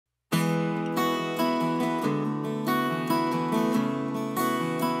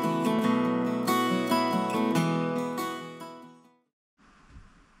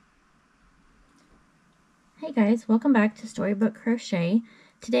Hey guys, welcome back to Storybook Crochet.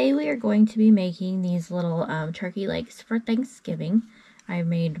 Today we are going to be making these little turkey legs for Thanksgiving. I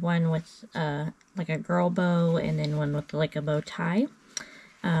made one with like a girl bow and then one with like a bow tie.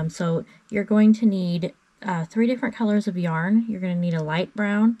 So you're going to need 3 different colors of yarn. You're going to need a light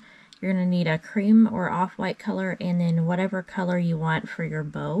brown, you're going to need a cream or off-white color, and then whatever color you want for your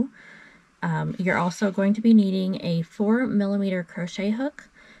bow. You're also going to be needing a 4mm crochet hook,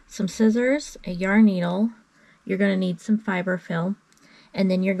 some scissors, a yarn needle. You're going to need some fiber fill, and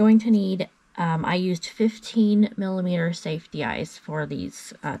then you're going to need, I used 15mm safety eyes for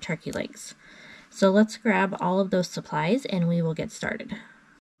these turkey legs. So let's grab all of those supplies and we will get started.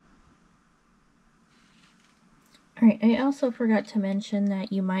 Alright, I also forgot to mention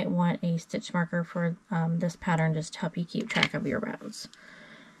that you might want a stitch marker for this pattern just to help you keep track of your rounds.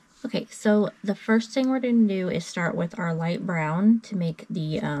 Okay, so the first thing we're going to do is start with our light brown to make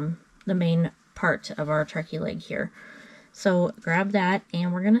the main part of our turkey leg here. So grab that,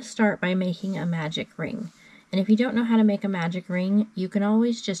 and we're going to start by making a magic ring. And if you don't know how to make a magic ring, you can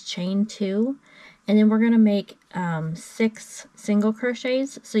always just chain 2, and then we're going to make 6 single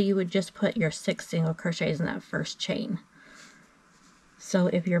crochets. So you would just put your 6 single crochets in that first chain. So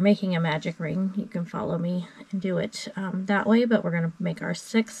if you're making a magic ring, you can follow me and do it that way, but we're going to make our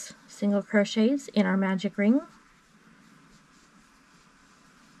 6 single crochets in our magic ring.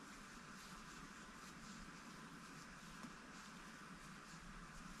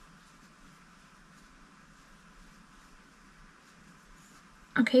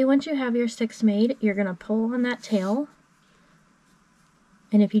 Okay, once you have your 6 made, you're going to pull on that tail.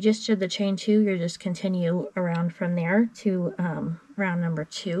 And if you just did the chain 2, you'll just continue around from there to round number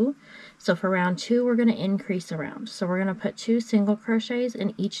 2. So for round 2, we're going to increase around. So we're going to put 2 single crochets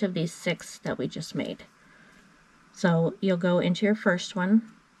in each of these 6 that we just made. So you'll go into your first one,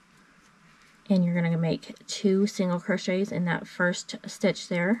 and you're going to make 2 single crochets in that first stitch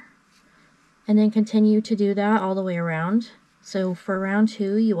there. And then continue to do that all the way around. So for round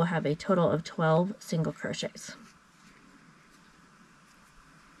 2, you will have a total of 12 single crochets.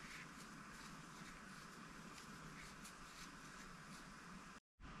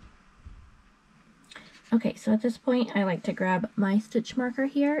 Okay, so at this point I like to grab my stitch marker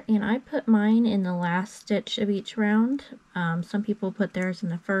here, and I put mine in the last stitch of each round. Some people put theirs in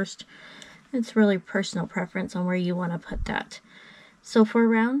the first. It's really personal preference on where you want to put that. So for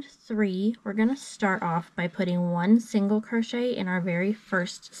round 3, we're going to start off by putting 1 single crochet in our very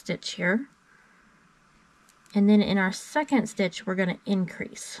first stitch here. And then in our second stitch, we're going to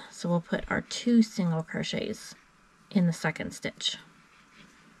increase. So we'll put our 2 single crochets in the second stitch.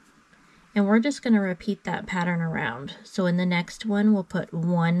 And we're just going to repeat that pattern around. So in the next one, we'll put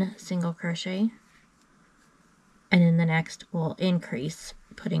 1 single crochet. And in the next, we'll increase,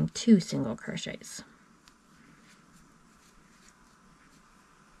 putting 2 single crochets.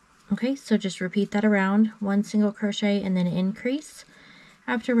 Okay, so just repeat that around, 1 single crochet and then increase.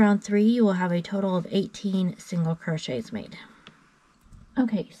 After round 3, you will have a total of 18 single crochets made.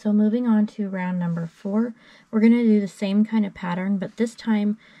 Okay, so moving on to round number 4, we're going to do the same kind of pattern, but this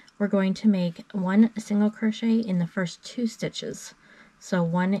time we're going to make 1 single crochet in the first 2 stitches. So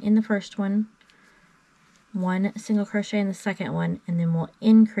 1 in the first one, 1 single crochet in the second one, and then we'll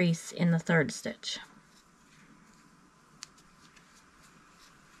increase in the third stitch.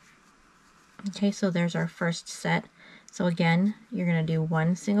 Okay, so there's our first set. So again, you're going to do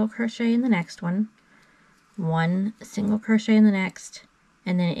 1 single crochet in the next one, 1 single crochet in the next,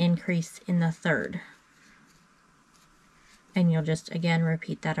 and then increase in the third. And you'll just again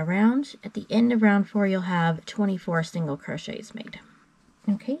repeat that around. At the end of round 4, you'll have 24 single crochets made.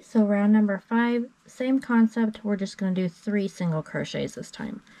 Okay, so round number 5, same concept. We're just going to do 3 single crochets this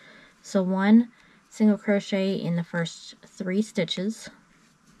time. So 1 single crochet in the first 3 stitches.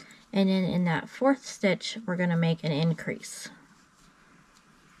 And then in that 4th stitch, we're going to make an increase.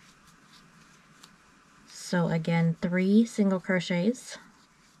 So again, 3 single crochets,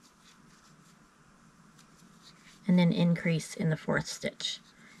 and then increase in the 4th stitch.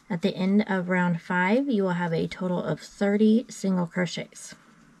 At the end of round 5, you will have a total of 30 single crochets.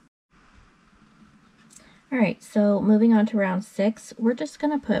 Alright, so moving on to round 6, we're just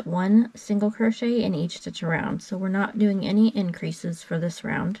going to put 1 single crochet in each stitch around. So we're not doing any increases for this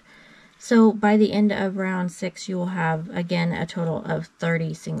round. So by the end of round 6, you will have, again, a total of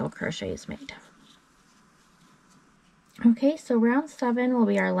 30 single crochets made. Okay, so round 7 will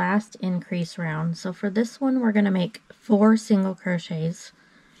be our last increase round. So for this one, we're going to make 4 single crochets,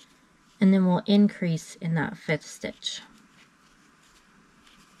 and then we'll increase in that 5th stitch.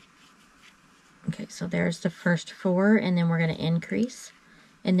 Okay, so there's the first 4, and then we're going to increase.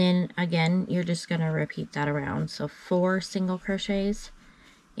 And then again, you're just going to repeat that around. So 4 single crochets,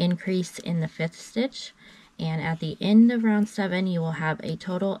 increase in the 5th stitch, and at the end of round 7 you will have a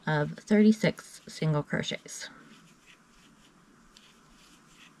total of 36 single crochets.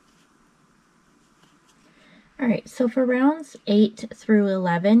 Alright, so for rounds 8 through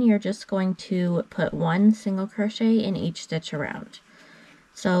 11, you're just going to put 1 single crochet in each stitch around.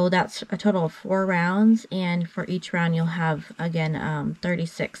 So that's a total of 4 rounds, and for each round you'll have, again,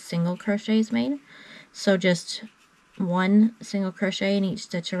 36 single crochets made. So just 1 single crochet in each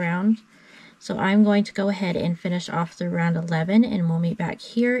stitch around. So I'm going to go ahead and finish off through round 11, and we'll meet back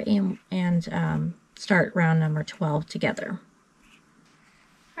here and start round number 12 together.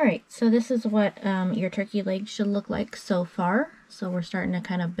 Alright, so this is what your turkey leg should look like so far. So we're starting to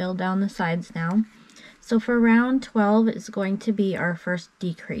kind of build down the sides now. So for round 12 is going to be our first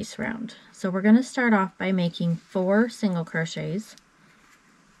decrease round. So we're going to start off by making 4 single crochets.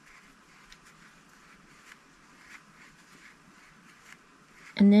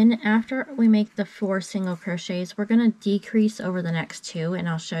 And then after we make the 4 single crochets, we're going to decrease over the next 2, and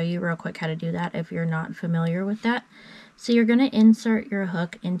I'll show you real quick how to do that if you're not familiar with that. So you're going to insert your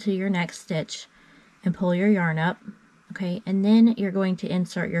hook into your next stitch and pull your yarn up, okay? And then you're going to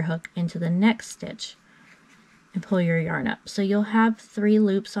insert your hook into the next stitch and pull your yarn up. So you'll have 3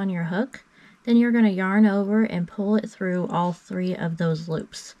 loops on your hook. Then you're going to yarn over and pull it through all 3 of those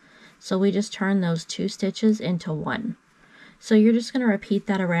loops. So we just turn those 2 stitches into 1. So you're just going to repeat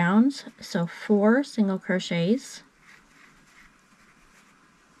that around. So 4 single crochets,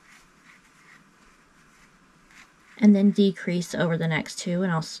 and then decrease over the next 2,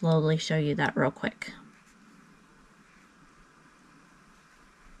 and I'll slowly show you that real quick.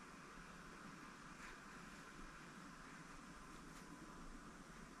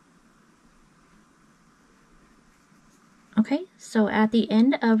 Okay, so at the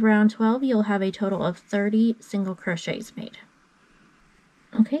end of round 12, you'll have a total of 30 single crochets made.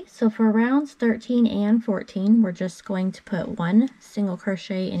 Okay, so for rounds 13 and 14, we're just going to put 1 single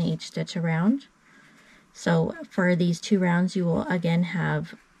crochet in each stitch around. So for these 2 rounds, you will again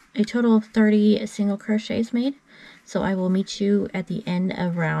have a total of 30 single crochets made. So I will meet you at the end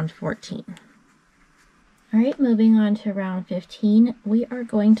of round 14. Alright, moving on to round 15, we are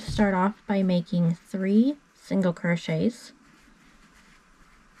going to start off by making 3 single crochets.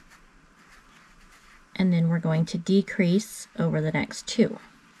 And then we're going to decrease over the next 2.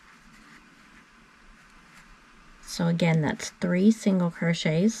 So again, that's 3 single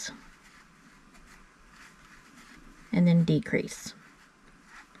crochets and then decrease.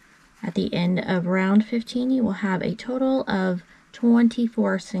 At the end of round 15, you will have a total of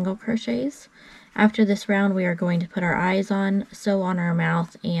 24 single crochets. After this round, we are going to put our eyes on, sew on our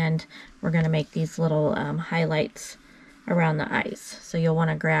mouth, and we're going to make these little highlights around the eyes. So you'll want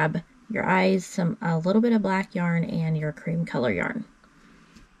to grab your eyes, a little bit of black yarn, and your cream color yarn.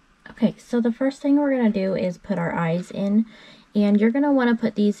 Okay, so the first thing we're going to do is put our eyes in, and you're going to want to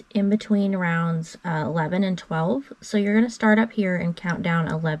put these in between rounds 11 and 12. So you're going to start up here and count down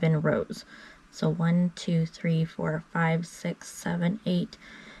 11 rows. So 1, 2, 3, 4, 5, 6, 7, 8,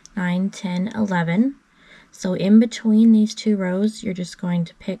 9, 10, 11. So in between these 2 rows, you're just going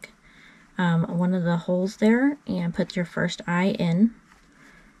to pick one of the holes there and put your first eye in.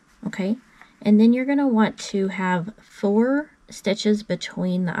 Okay, and then you're going to want to have 4 stitches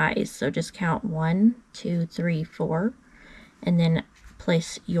between the eyes. So just count 1, 2, 3, 4, and then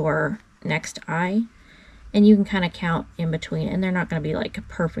place your next eye. And you can kind of count in between, and they're not going to be like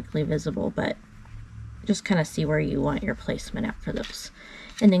perfectly visible, but just kind of see where you want your placement at for those.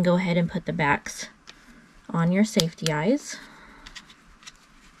 And then go ahead and put the backs on your safety eyes.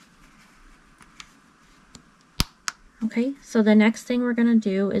 Okay, so the next thing we're going to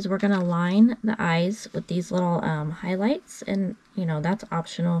do is we're going to line the eyes with these little highlights, and you know, that's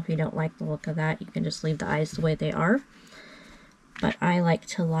optional. If you don't like the look of that, you can just leave the eyes the way they are. But I like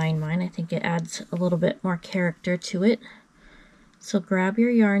to line mine. I think it adds a little bit more character to it. So grab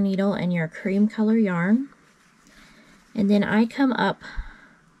your yarn needle and your cream color yarn, and then I come up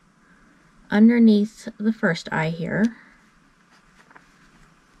underneath the first eye here,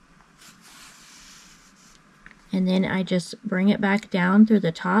 and then I just bring it back down through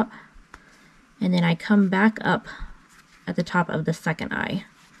the top, and then I come back up at the top of the second eye.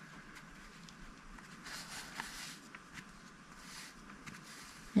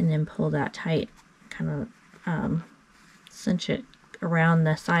 And then pull that tight, kind of cinch it around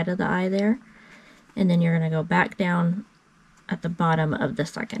the side of the eye there. And then you're going to go back down at the bottom of the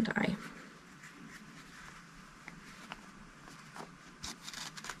second eye.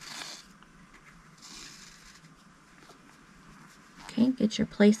 Okay, get your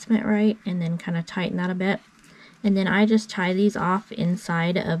placement right, and then kind of tighten that a bit. And then I just tie these off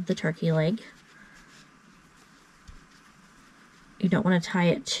inside of the turkey leg. You don't want to tie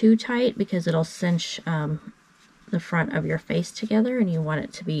it too tight because it'll cinch the front of your face together, and you want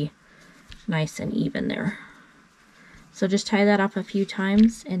it to be nice and even there. So just tie that off a few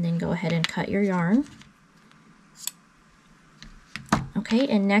times and then go ahead and cut your yarn. Okay,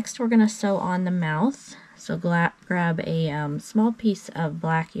 and next we're going to sew on the mouth. So grab a small piece of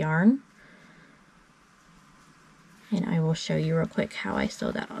black yarn, and I will show you real quick how I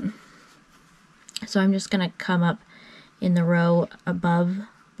sew that on. So I'm just going to come up in the row above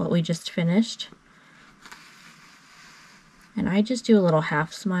what we just finished. And I just do a little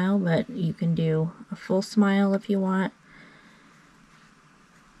half smile, but you can do a full smile if you want.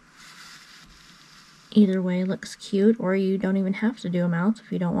 Either way looks cute, or you don't even have to do a mouth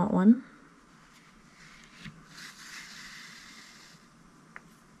if you don't want one.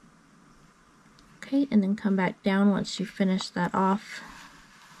 Okay, and then come back down once you finish that off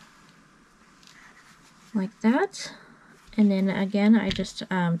like that. And then again, I just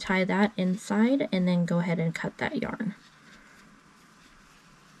tie that inside and then go ahead and cut that yarn.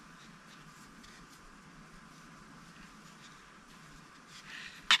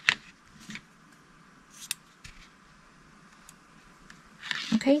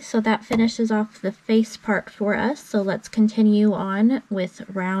 Okay, so that finishes off the face part for us. So let's continue on with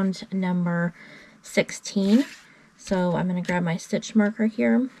round number 16. So I'm going to grab my stitch marker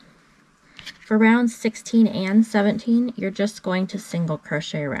here. For rounds 16 and 17, you're just going to single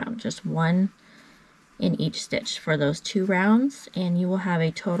crochet around, just one in each stitch for those 2 rounds, and you will have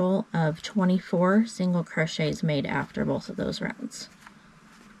a total of 24 single crochets made after both of those rounds.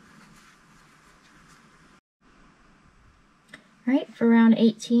 Alright, for round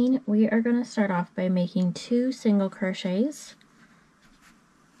 18, we are going to start off by making 2 single crochets,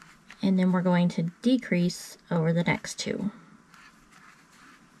 and then we're going to decrease over the next 2.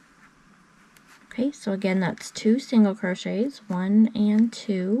 Okay, so again, that's 2 single crochets, 1 and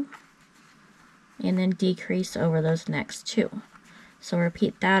 2, and then decrease over those next 2. So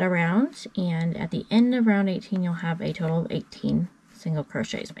repeat that around, and at the end of round 18, you'll have a total of 18 single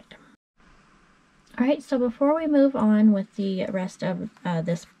crochets made. Alright, so before we move on with the rest of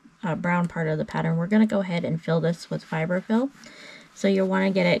this brown part of the pattern, we're going to go ahead and fill this with fiber fill. So you'll want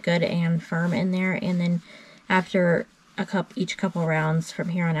to get it good and firm in there, and then after each couple rounds from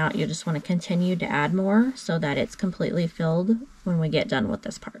here on out, you just want to continue to add more so that it's completely filled when we get done with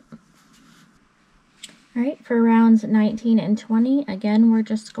this part. Alright, for rounds 19 and 20, again, we're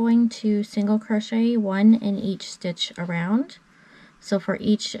just going to single crochet 1 in each stitch around. So for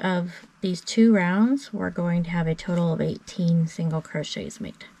each of these 2 rounds, we're going to have a total of 18 single crochets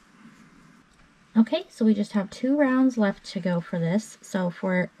made. Okay, so we just have 2 rounds left to go for this. So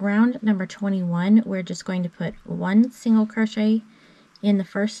for round number 21, we're just going to put 1 single crochet in the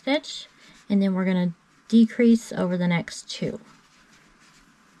first stitch, and then we're going to decrease over the next 2.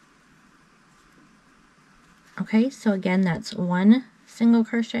 Okay, so again, that's 1 single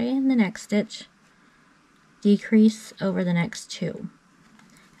crochet in the next stitch, decrease over the next 2.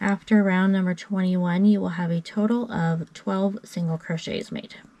 After round number 21, you will have a total of 12 single crochets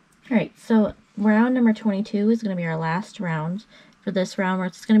made. Alright, so round number 22 is going to be our last round. For this round,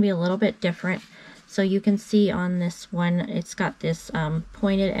 it's going to be a little bit different. So you can see on this one, it's got this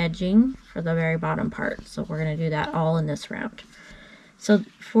pointed edging for the very bottom part. So we're going to do that all in this round. So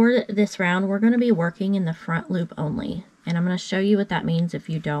for this round, we're going to be working in the front loop only. And I'm going to show you what that means if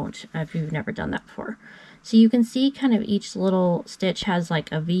you've never done that before. So you can see kind of each little stitch has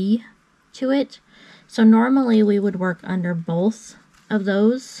like a V to it. So normally we would work under both of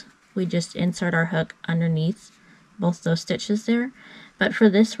those. We just insert our hook underneath both those stitches there. But for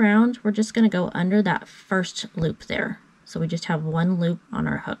this round, we're just going to go under that first loop there. So we just have 1 loop on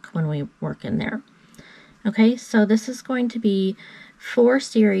our hook when we work in there. Okay, so this is going to be 4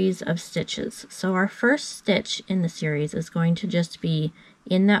 series of stitches. So our first stitch in the series is going to just be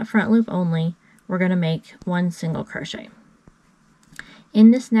in that front loop only. We're going to make 1 single crochet.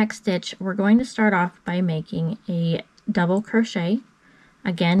 In this next stitch, we're going to start off by making a double crochet,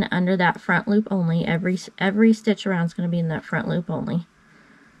 again under that front loop only. Every stitch around is going to be in that front loop only.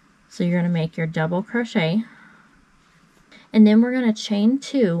 So you're going to make your double crochet, and then we're going to chain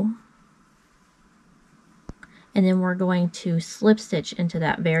 2, and then we're going to slip stitch into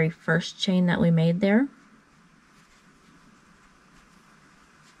that very first chain that we made there.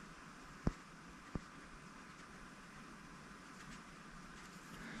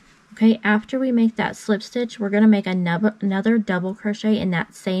 Okay, after we make that slip stitch, we're going to make another double crochet in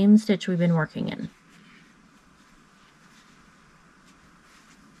that same stitch we've been working in.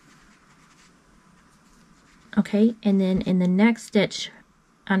 Okay, and then in the next stitch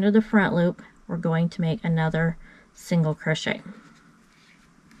under the front loop, we're going to make another single crochet.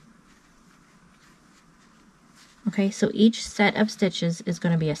 Okay, so each set of stitches is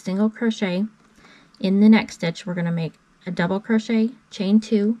going to be a single crochet. In the next stitch, we're going to make a double crochet, chain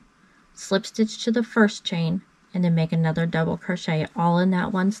 2, slip stitch to the first chain, and then make another double crochet all in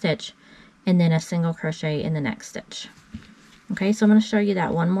that one stitch, and then a single crochet in the next stitch. Okay, so I'm going to show you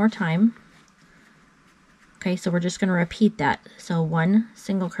that one more time. Okay, so we're just going to repeat that. So 1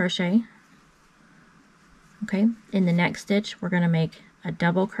 single crochet. Okay, in the next stitch, we're going to make a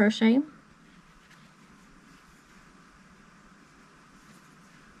double crochet.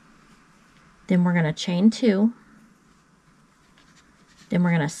 Then we're going to chain 2. Then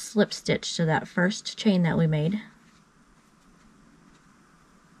we're going to slip stitch to that first chain that we made.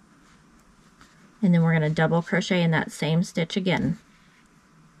 And then we're going to double crochet in that same stitch again.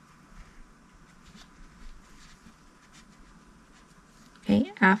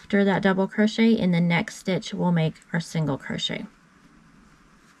 Okay, after that double crochet, in the next stitch, we'll make our single crochet.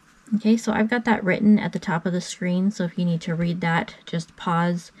 Okay, so I've got that written at the top of the screen, so if you need to read that, just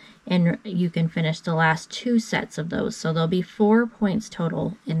pause and you can finish the last 2 sets of those. So there'll be 4 points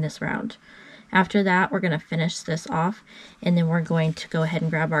total in this round. After that, we're going to finish this off, and then we're going to go ahead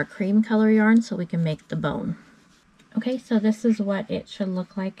and grab our cream color yarn so we can make the bone. Okay, so this is what it should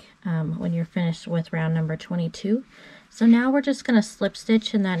look like when you're finished with round number 22. So now we're just going to slip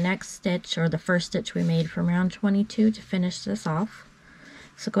stitch in that next stitch, or the first stitch we made from round 22, to finish this off.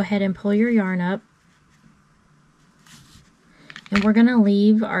 So go ahead and pull your yarn up. And we're going to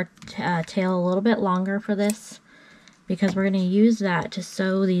leave our tail a little bit longer for this, because we're going to use that to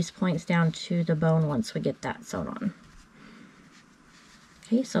sew these points down to the bone once we get that sewn on.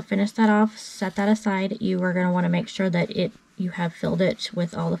 Okay, so finish that off, set that aside. You are going to want to make sure that you have filled it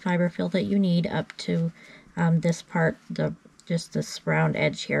with all the fiber fill that you need up to this part, just this round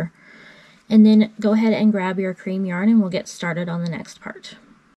edge here. And then go ahead and grab your cream yarn and we'll get started on the next part.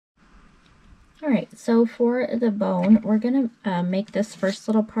 Alright, so for the bone, we're going to make this first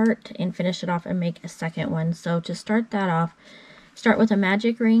little part and finish it off and make a second one. So to start that off, start with a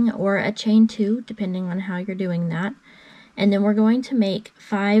magic ring or a chain 2, depending on how you're doing that. And then we're going to make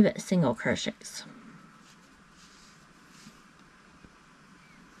 5 single crochets.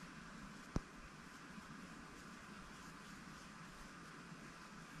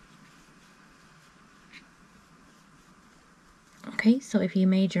 Okay, so if you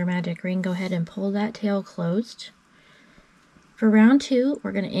made your magic ring, go ahead and pull that tail closed. For round 2,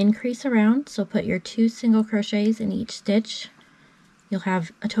 we're going to increase around, so put your 2 single crochets in each stitch. You'll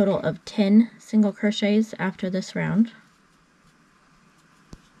have a total of 10 single crochets after this round.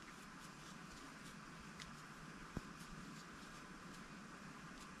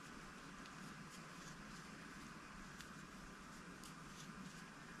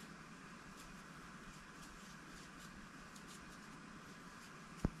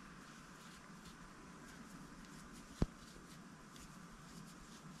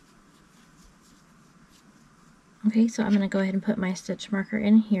 Okay, so I'm going to go ahead and put my stitch marker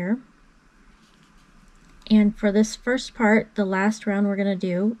in here. And for this first part, the last round we're going to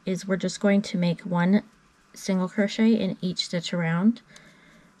do is we're just going to make 1 single crochet in each stitch around.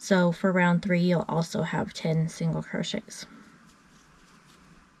 So for round 3, you'll also have 10 single crochets.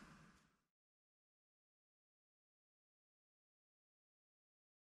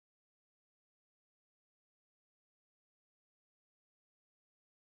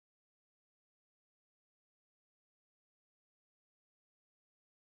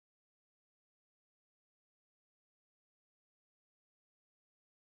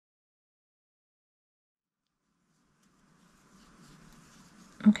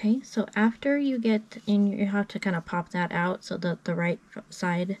 Okay, so after you get in, you have to kind of pop that out so that the right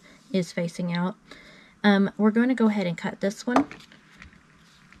side is facing out. We're going to go ahead and cut this one.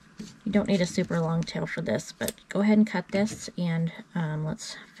 You don't need a super long tail for this, but go ahead and cut this, and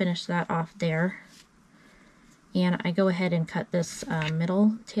let's finish that off there. And I go ahead and cut this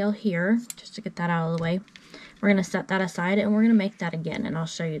middle tail here, just to get that out of the way. We're going to set that aside, and we're going to make that again, and I'll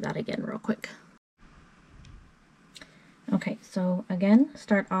show you that again real quick. Okay, so again,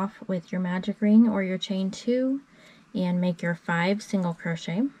 start off with your magic ring or your chain 2 and make your 5 single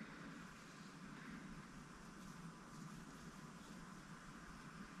crochet.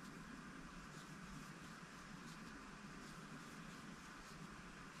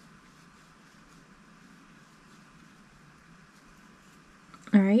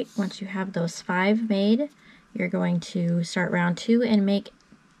 Alright, once you have those 5 made, you're going to start round 2 and make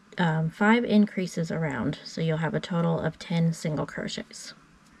 5 increases around, so you'll have a total of 10 single crochets.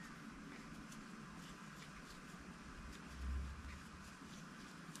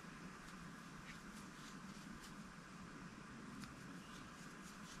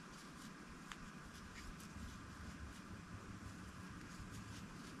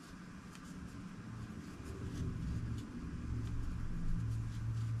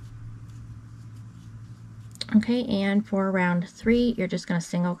 Okay, and for round 3, you're just going to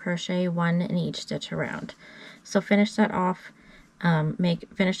single crochet 1 in each stitch around. So finish that off,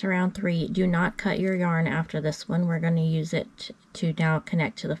 finish around 3. Do not cut your yarn after this one. We're going to use it to now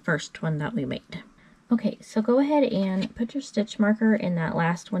connect to the first one that we made. Okay, so go ahead and put your stitch marker in that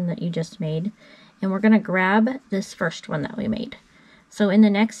last one that you just made, and we're going to grab this first one that we made. So in the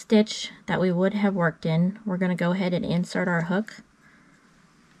next stitch that we would have worked in, we're going to go ahead and insert our hook.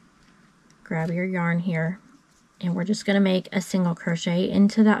 Grab your yarn here, and we're just going to make a single crochet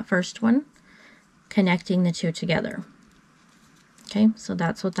into that first one, connecting the two together. Okay, so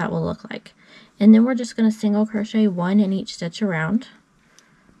that's what that will look like. And then we're just going to single crochet 1 in each stitch around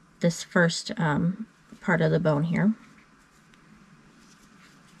this first part of the bone here.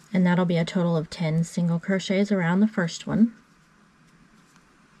 And that'll be a total of 10 single crochets around the first one.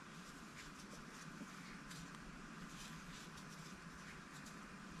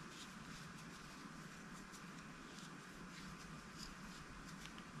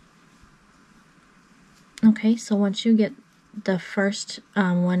 Okay, so once you get the first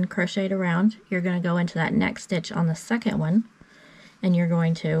one crocheted around, you're going to go into that next stitch on the second one, and you're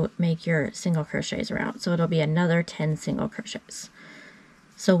going to make your single crochets around. So it'll be another 10 single crochets.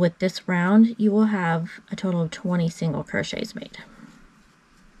 So with this round, you will have a total of 20 single crochets made.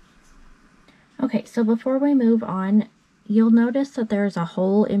 Okay, so before we move on, you'll notice that there's a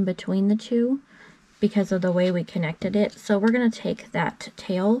hole in between the two because of the way we connected it. So we're going to take that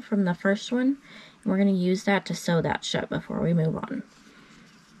tail from the first one, and we're going to use that to sew that shut before we move on.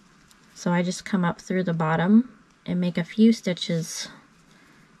 So I just come up through the bottom and make a few stitches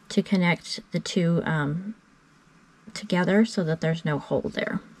to connect the two together so that there's no hole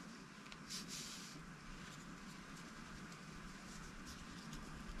there.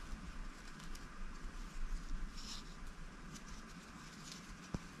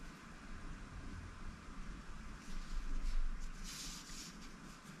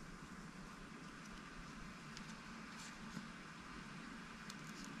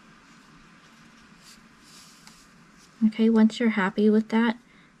 Okay, once you're happy with that,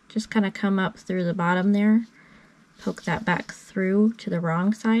 just kind of come up through the bottom there, poke that back through to the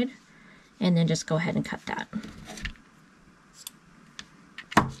wrong side, and then just go ahead and cut that.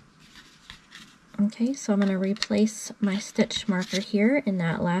 Okay, so I'm going to replace my stitch marker here in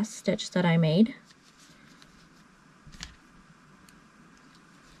that last stitch that I made.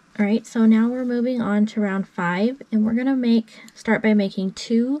 Alright, so now we're moving on to round 5, and we're going to start by making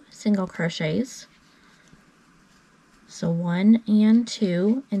 2 single crochets. So 1 and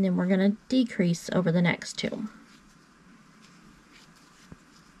 2, and then we're going to decrease over the next 2.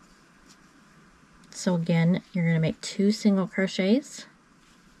 So again, you're going to make 2 single crochets,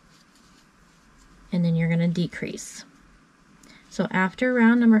 and then you're going to decrease. So after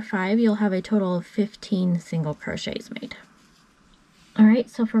round number 5, you'll have a total of 15 single crochets made. Alright,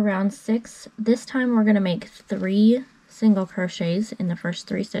 so for round 6, this time we're going to make 3 single crochets in the first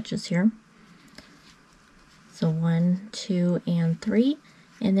 3 stitches here. So 1, 2, and 3,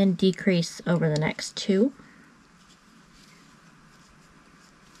 and then decrease over the next 2.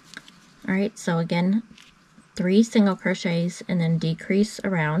 Alright, so again, 3 single crochets and then decrease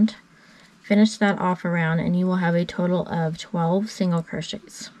around. Finish that off around and you will have a total of 12 single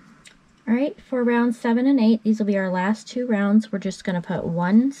crochets. Alright, for round 7 and 8, these will be our last 2 rounds. We're just going to put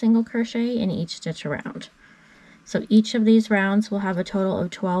 1 single crochet in each stitch around. So each of these rounds will have a total of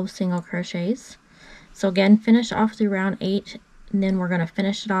 12 single crochets. So again, finish off through round 8, and then we're going to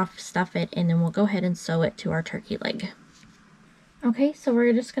finish it off, stuff it, and then we'll go ahead and sew it to our turkey leg. Okay, so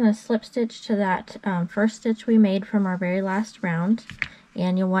we're just going to slip stitch to that first stitch we made from our very last round,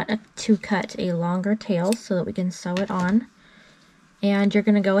 and you'll want to cut a longer tail so that we can sew it on. And you're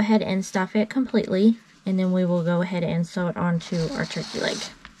going to go ahead and stuff it completely, and then we will go ahead and sew it onto our turkey leg.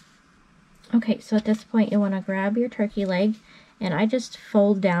 Okay, so at this point you want to grab your turkey leg, and I just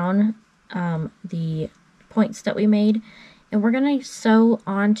fold down the points that we made, and we're going to sew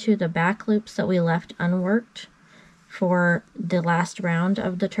onto the back loops that we left unworked for the last round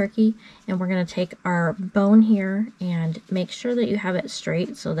of the turkey. And we're going to take our bone here and make sure that you have it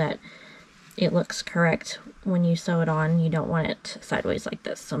straight so that it looks correct when you sew it on. You don't want it sideways like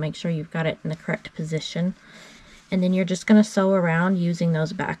this, so make sure you've got it in the correct position. And then you're just going to sew around using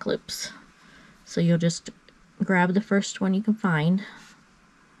those back loops. So you'll just grab the first one you can find,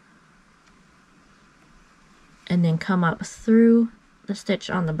 and then come up through the stitch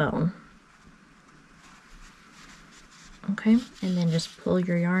on the bone. Okay, and then just pull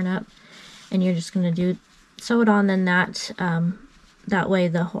your yarn up, and you're just going to sew it on then that way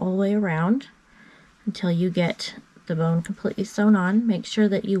the whole way around until you get the bone completely sewn on. Make sure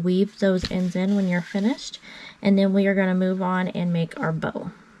that you weave those ends in when you're finished, and then we are going to move on and make our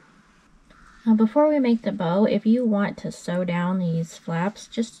bow. Now before we make the bow, if you want to sew down these flaps,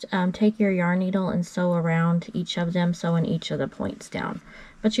 just take your yarn needle and sew around each of them, sewing each of the points down.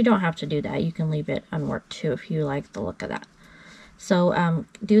 But you don't have to do that. You can leave it unworked too if you like the look of that. So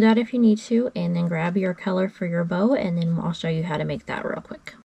do that if you need to, and then grab your color for your bow, and then I'll show you how to make that real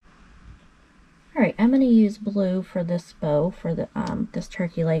quick. Alright, I'm going to use blue for this bow, for the this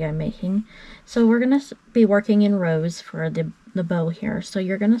turkey leg I'm making. So we're going to be working in rows for the bow here. So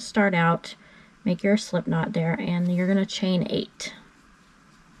you're going to start out, make your slip knot there, and you're going to chain 8.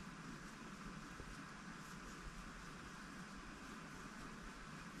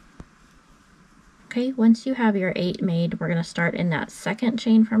 Okay, once you have your 8 made, we're going to start in that second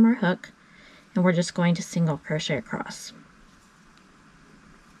chain from our hook, and we're just going to single crochet across.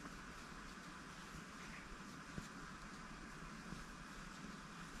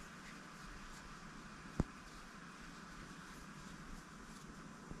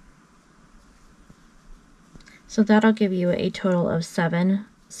 So that'll give you a total of 7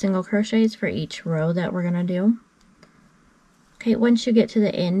 single crochets for each row that we're going to do. Okay, once you get to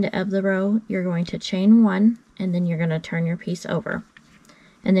the end of the row, you're going to chain 1, and then you're going to turn your piece over.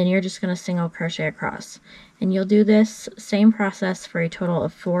 And then you're just going to single crochet across. And you'll do this same process for a total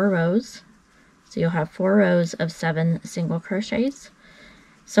of 4 rows. So you'll have 4 rows of 7 single crochets.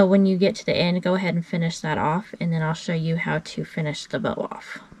 So when you get to the end, go ahead and finish that off, and then I'll show you how to finish the bow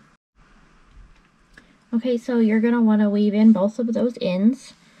off. Okay, so you're going to want to weave in both of those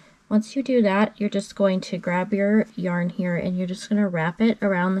ends. Once you do that, you're just going to grab your yarn here, and you're just going to wrap it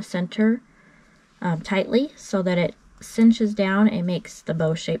around the center tightly so that it cinches down and makes the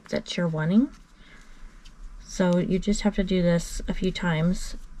bow shape that you're wanting. So you just have to do this a few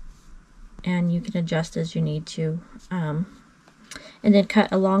times, and you can adjust as you need to. And then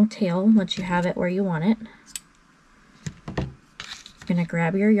cut a long tail once you have it where you want it. You're going to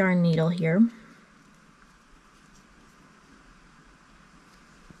grab your yarn needle here.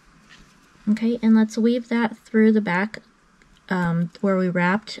 Okay, and let's weave that through the back where we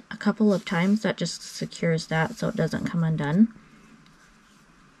wrapped a couple of times. That just secures that so it doesn't come undone.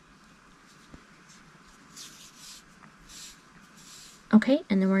 Okay,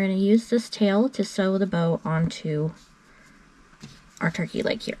 and then we're going to use this tail to sew the bow onto our turkey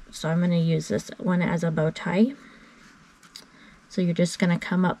leg here. So I'm going to use this one as a bow tie. So you're just going to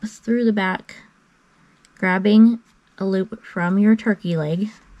come up through the back, grabbing a loop from your turkey leg.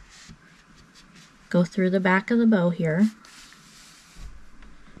 Go through the back of the bow here,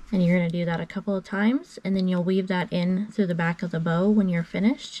 and you're going to do that a couple of times, and then you'll weave that in through the back of the bow when you're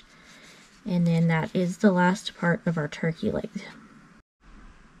finished, and then that is the last part of our turkey leg.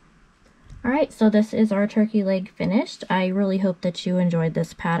 Alright, so this is our turkey leg finished. I really hope that you enjoyed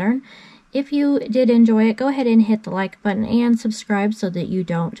this pattern. If you did enjoy it, go ahead and hit the like button and subscribe so that you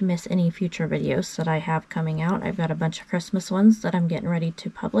don't miss any future videos that I have coming out. I've got a bunch of Christmas ones that I'm getting ready to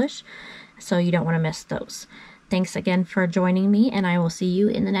publish, so you don't want to miss those. Thanks again for joining me, and I will see you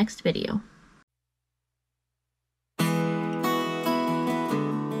in the next video.